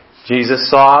 Jesus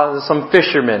saw some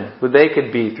fishermen, what they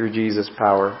could be through Jesus'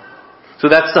 power. So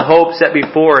that's the hope set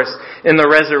before us in the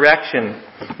resurrection.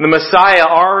 The Messiah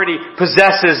already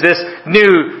possesses this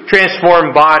new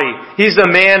transformed body. He's the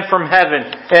man from heaven,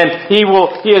 and He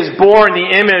has borne the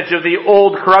image of the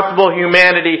old corruptible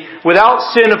humanity without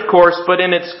sin, of course, but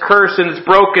in its curse and its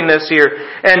brokenness here.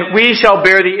 And we shall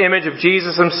bear the image of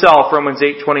Jesus Himself, Romans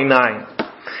 8:29.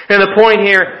 And the point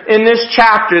here in this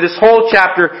chapter, this whole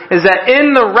chapter, is that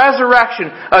in the resurrection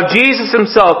of Jesus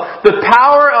Himself, the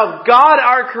power of God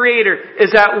our Creator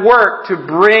is at work to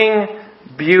bring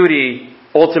beauty,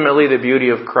 ultimately the beauty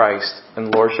of Christ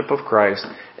and lordship of Christ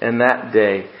in that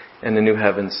day in the new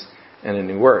heavens and the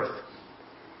new earth.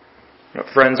 Now,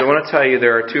 friends, I want to tell you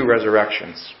there are two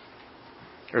resurrections.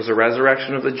 There's a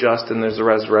resurrection of the just and there's a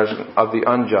resurrection of the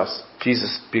unjust.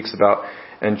 Jesus speaks about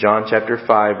in John chapter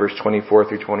 5, verse 24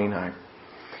 through 29.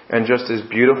 And just as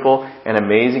beautiful and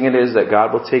amazing it is that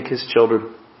God will take His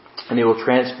children and He will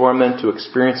transform them to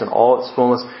experience in all its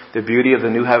fullness the beauty of the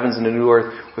new heavens and the new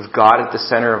earth with God at the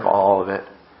center of all of it.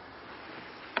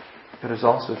 It is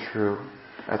also true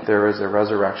that there is a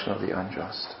resurrection of the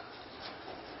unjust.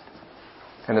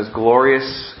 And as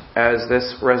glorious as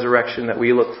this resurrection that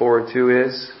we look forward to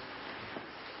is,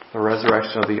 the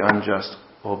resurrection of the unjust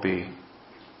will be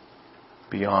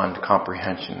beyond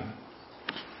comprehension.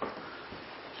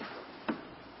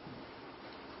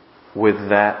 With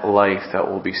that life that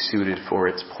will be suited for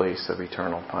its place of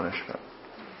eternal punishment.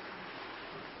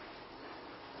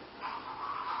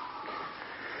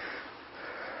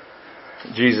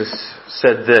 Jesus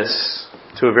said this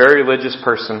to a very religious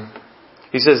person.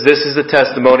 He says, this is the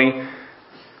testimony.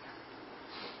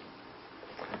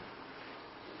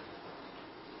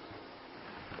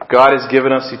 God has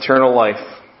given us eternal life.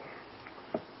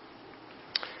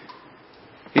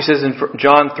 He says in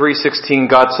John 3:16,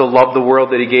 God so loved the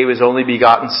world that He gave His only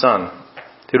begotten Son,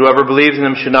 that whoever believes in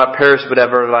Him should not perish but have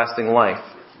everlasting life.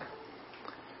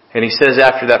 And He says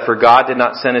after that, for God did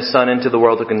not send His Son into the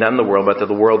world to condemn the world, but that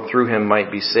the world through Him might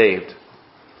be saved.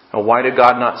 Now why did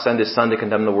God not send His Son to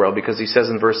condemn the world? Because He says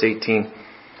in verse 18,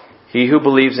 he who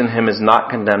believes in Him is not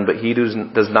condemned, but he who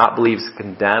does not believe is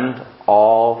condemned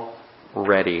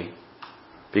already,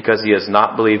 because he has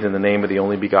not believed in the name of the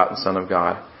only begotten Son of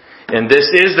God. And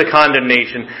this is the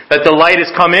condemnation, that the light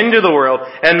has come into the world,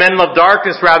 and men love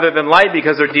darkness rather than light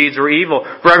because their deeds were evil.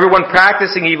 For everyone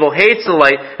practicing evil hates the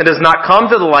light and does not come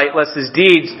to the light, lest his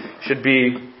deeds should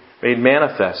be made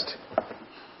manifest.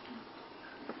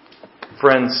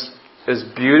 Friends, as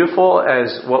beautiful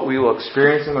as what we will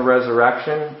experience in the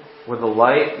resurrection with the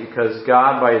light, because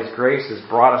God by His grace has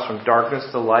brought us from darkness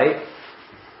to light,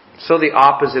 so the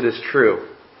opposite is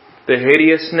true. The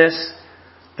hideousness,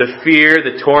 the fear,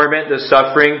 the torment, the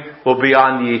suffering will be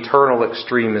on the eternal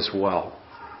extreme as well.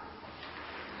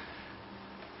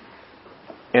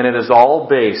 And it is all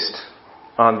based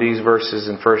on these verses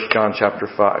in 1 John chapter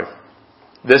 5.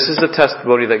 This is the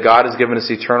testimony that God has given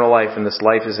us eternal life, and this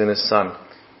life is in His Son.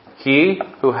 He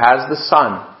who has the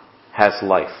Son has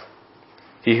life.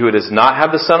 He who does not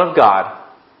have the Son of God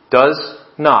does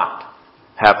not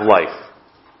have life.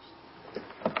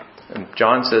 And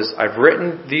John says, I've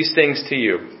written these things to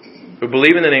you who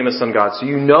believe in the name of the Son of God, so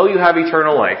you know you have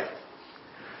eternal life,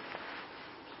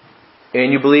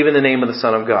 and you believe in the name of the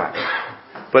Son of God.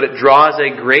 But it draws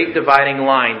a great dividing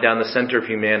line down the center of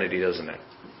humanity, doesn't it?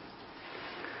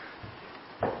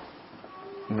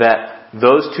 That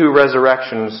those two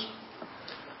resurrections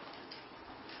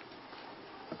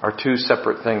are two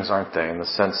separate things, aren't they? In the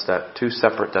sense that two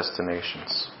separate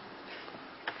destinations.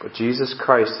 But Jesus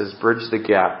Christ has bridged the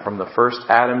gap from the first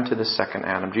Adam to the second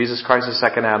Adam. Jesus Christ, the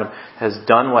second Adam, has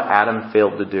done what Adam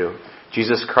failed to do.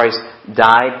 Jesus Christ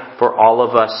died for all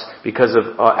of us because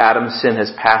of Adam's sin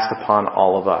has passed upon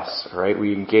all of us. Right?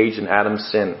 We engage in Adam's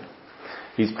sin.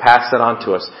 He's passed it on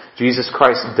to us. Jesus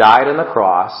Christ died on the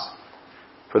cross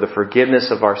for the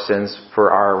forgiveness of our sins,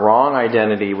 for our wrong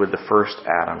identity with the first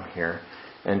Adam here.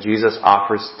 And Jesus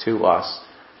offers to us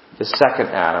the second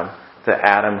Adam, the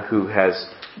Adam who has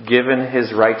given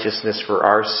his righteousness for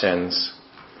our sins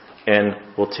and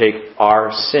will take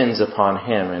our sins upon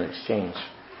him in exchange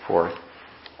for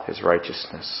his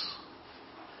righteousness.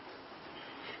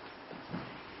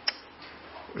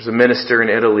 There's a minister in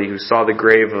Italy who saw the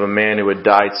grave of a man who had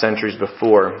died centuries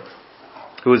before,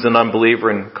 who was an unbeliever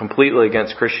and completely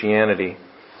against Christianity.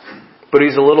 But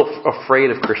he's a little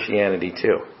afraid of Christianity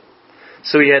too.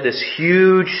 So he had this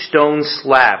huge stone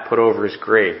slab put over his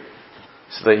grave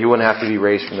so that he wouldn't have to be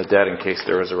raised from the dead in case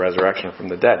there was a resurrection from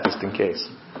the dead, just in case.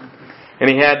 And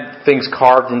he had things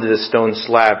carved into this stone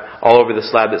slab, all over the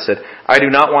slab that said, "I do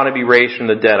not want to be raised from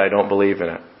the dead, I don't believe in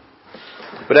it."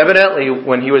 But evidently,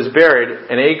 when he was buried,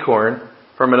 an acorn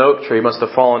from an oak tree must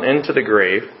have fallen into the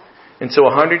grave. And so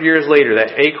 100 years later,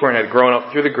 that acorn had grown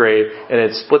up through the grave and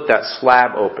had split that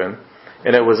slab open.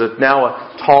 And it was now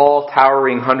a tall,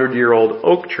 towering 100-year-old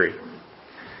oak tree.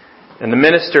 And the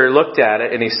minister looked at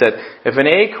it and he said, if an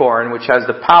acorn, which has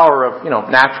the power of,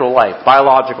 natural life,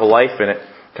 biological life in it,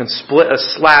 can split a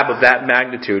slab of that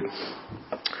magnitude,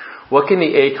 what can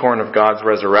the acorn of God's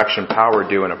resurrection power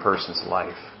do in a person's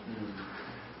life?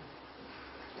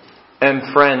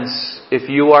 And friends, if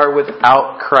you are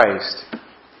without Christ,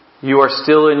 you are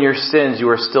still in your sins. You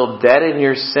are still dead in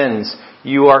your sins.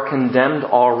 You are condemned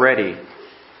already.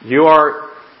 You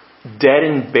are dead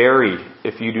and buried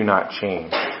if you do not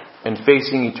change, and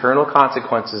facing eternal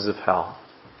consequences of hell.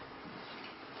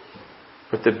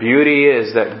 But the beauty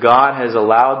is that God has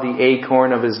allowed the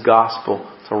acorn of His gospel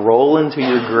to roll into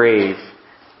your grave.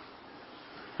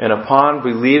 And upon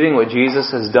believing what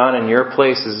Jesus has done in your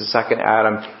place as the second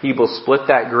Adam, He will split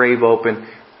that grave open.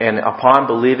 And upon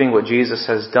believing what Jesus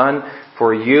has done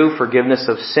for you, forgiveness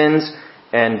of sins,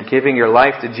 and giving your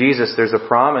life to Jesus, there's a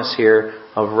promise here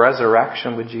of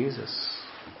resurrection with Jesus.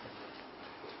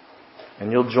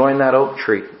 And you'll join that oak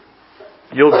tree.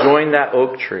 You'll join that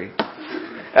oak tree.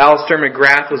 Alistair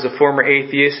McGrath was a former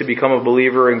atheist who became a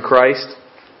believer in Christ,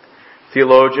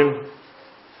 theologian,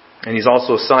 and he's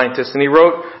also a scientist. And he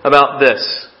wrote about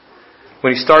this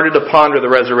when he started to ponder the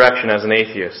resurrection as an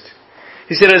atheist.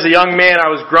 He said, as a young man, I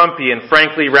was grumpy and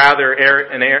frankly rather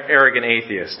an arrogant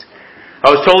atheist. I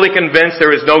was totally convinced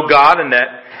there was no God and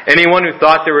that anyone who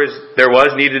thought there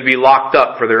was needed to be locked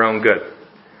up for their own good.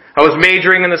 I was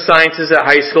majoring in the sciences at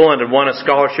high school and had won a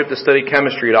scholarship to study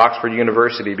chemistry at Oxford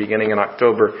University beginning in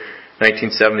October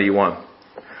 1971.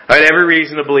 I had every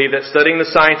reason to believe that studying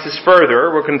the sciences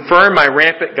further would confirm my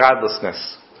rampant godlessness.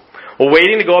 While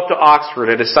waiting to go up to Oxford,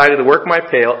 I decided to work my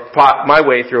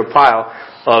way through a pile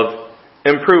of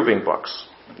improving books.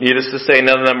 Needless to say,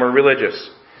 none of them were religious.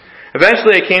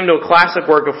 Eventually, I came to a classic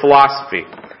work of philosophy,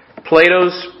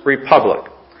 Plato's Republic.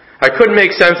 I couldn't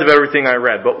make sense of everything I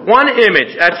read, but one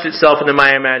image etched itself into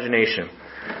my imagination.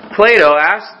 Plato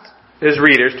asked his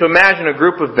readers to imagine a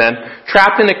group of men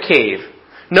trapped in a cave,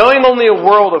 knowing only a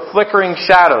world of flickering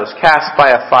shadows cast by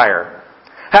a fire.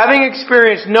 Having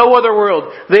experienced no other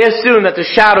world, they assume that the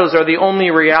shadows are the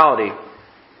only reality.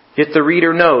 Yet the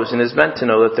reader knows and is meant to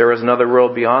know that there is another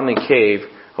world beyond the cave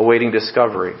awaiting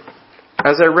discovery.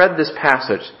 As I read this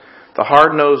passage, the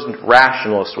hard-nosed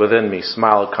rationalist within me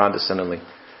smiled condescendingly.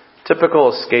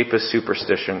 Typical escapist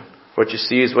superstition. What you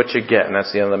see is what you get, and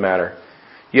that's the end of the matter.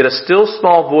 Yet a still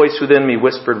small voice within me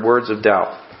whispered words of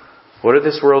doubt. What if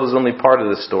this world is only part of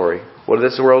the story? What if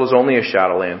this world is only a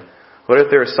shadowland? What if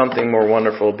there is something more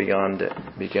wonderful beyond it?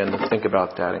 Began to think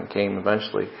about that and came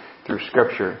eventually through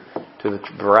Scripture to the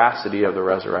veracity of the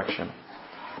resurrection.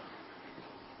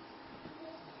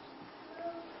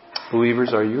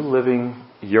 Believers, are you living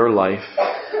your life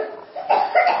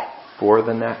for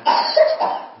the next?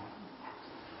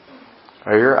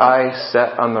 Are your eyes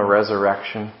set on the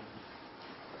resurrection?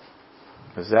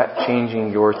 Is that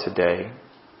changing your today?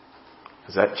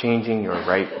 Is that changing your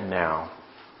right now?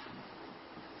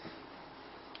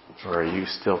 Or are you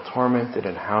still tormented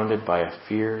and hounded by a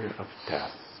fear of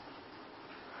death?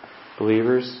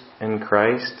 Believers in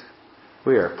Christ,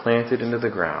 we are planted into the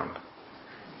ground.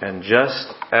 And just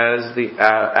as the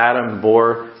Adam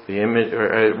bore the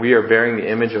image, we are bearing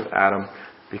the image of Adam.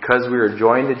 Because we are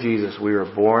joined to Jesus, we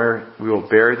will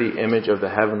bear the image of the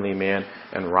heavenly man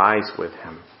and rise with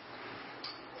him.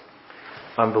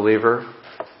 Unbeliever,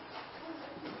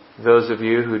 those of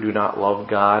you who do not love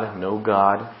God, know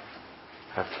God,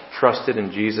 have trusted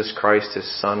in Jesus Christ,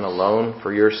 His Son alone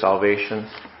for your salvation,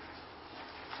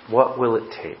 what will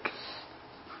it take?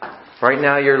 Right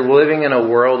now you're living in a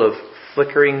world of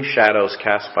flickering shadows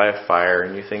cast by a fire,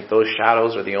 and you think those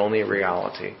shadows are the only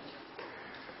reality.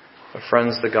 But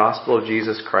friends, the gospel of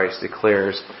Jesus Christ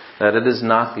declares that it is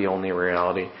not the only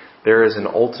reality. There is an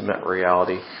ultimate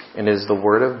reality, and it is the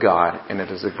Word of God, and it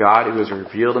is a God who has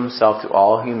revealed Himself to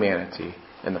all humanity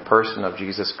in the person of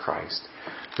Jesus Christ,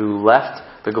 who left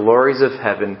the glories of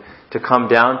heaven to come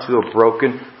down to a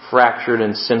broken, fractured,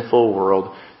 and sinful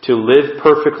world, to live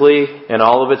perfectly in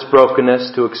all of its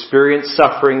brokenness, to experience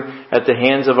suffering at the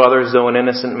hands of others, though an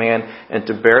innocent man, and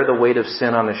to bear the weight of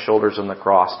sin on His shoulders on the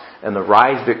cross, and to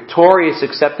rise victorious,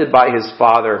 accepted by His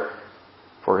Father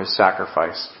for His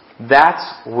sacrifice. That's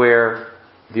where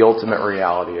the ultimate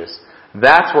reality is.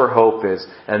 That's where hope is.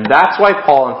 And that's why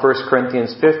Paul in 1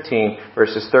 Corinthians 15,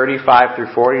 verses 35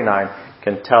 through 49,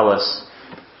 can tell us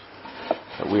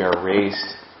that we are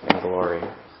raised in glory.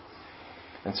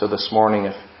 And so this morning,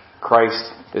 if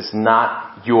Christ is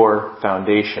not your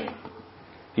foundation,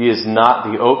 He is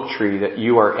not the oak tree that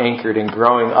you are anchored and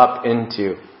growing up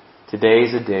into, today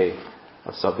is a day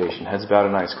of salvation. Heads bowed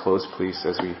and eyes closed, please,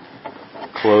 as we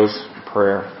close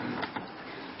prayer.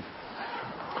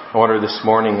 I wonder this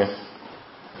morning if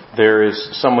there is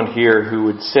someone here who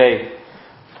would say,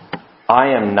 I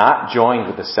am not joined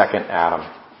with the second Adam.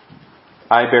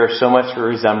 I bear so much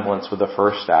resemblance with the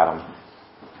first Adam.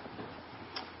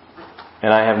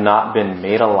 And I have not been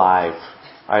made alive.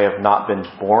 I have not been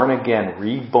born again,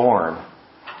 reborn.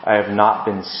 I have not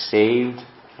been saved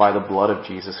by the blood of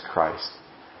Jesus Christ.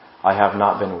 I have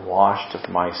not been washed of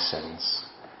my sins.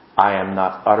 I am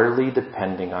not utterly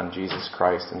depending on Jesus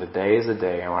Christ. And today is the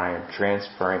day when I am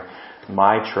transferring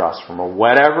my trust from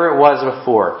whatever it was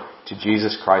before to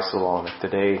Jesus Christ alone. If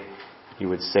today you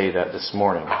would say that this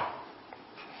morning,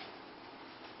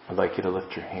 I'd like you to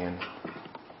lift your hand.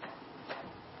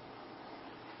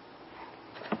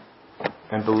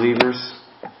 And believers,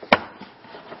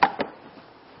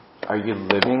 are you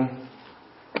living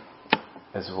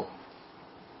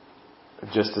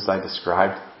just as I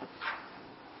described?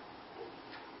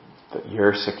 That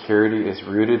your security is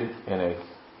rooted in a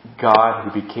God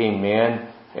who became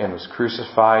man and was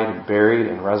crucified and buried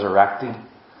and resurrected?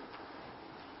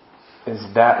 Is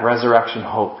that resurrection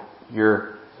hope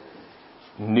your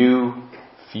new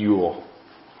fuel?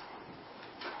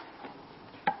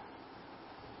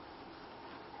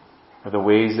 Are the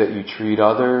ways that you treat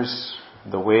others,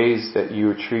 the ways that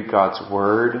you treat God's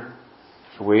Word,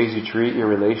 the ways you treat your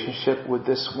relationship with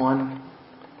this one,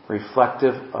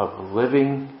 reflective of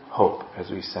living hope, as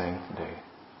we sang today?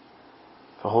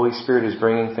 If the Holy Spirit is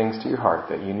bringing things to your heart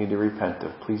that you need to repent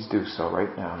of, please do so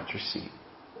right now at your seat.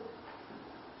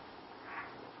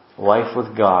 Life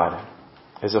with God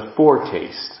is a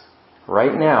foretaste,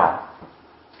 right now,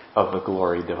 of the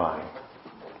glory divine.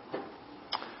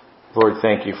 Lord,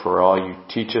 thank you for all you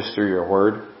teach us through your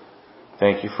word.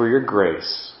 Thank you for your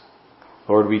grace.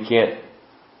 Lord, we can't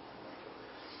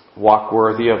walk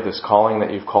worthy of this calling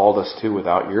that you've called us to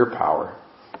without your power.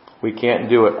 We can't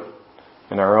do it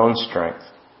in our own strength.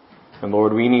 And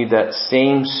Lord, we need that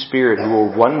same Spirit who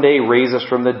will one day raise us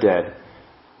from the dead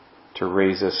to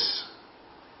raise us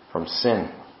from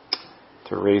sin,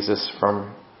 to raise us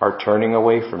from our turning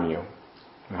away from you,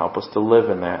 and help us to live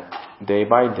in that day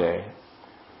by day.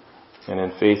 And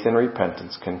in faith and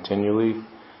repentance, continually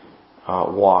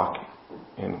walk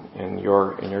in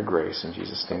your grace. In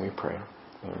Jesus' name we pray.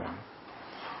 Amen.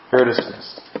 Prayer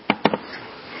dismissed.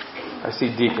 I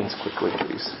see deacons quickly,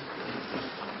 please.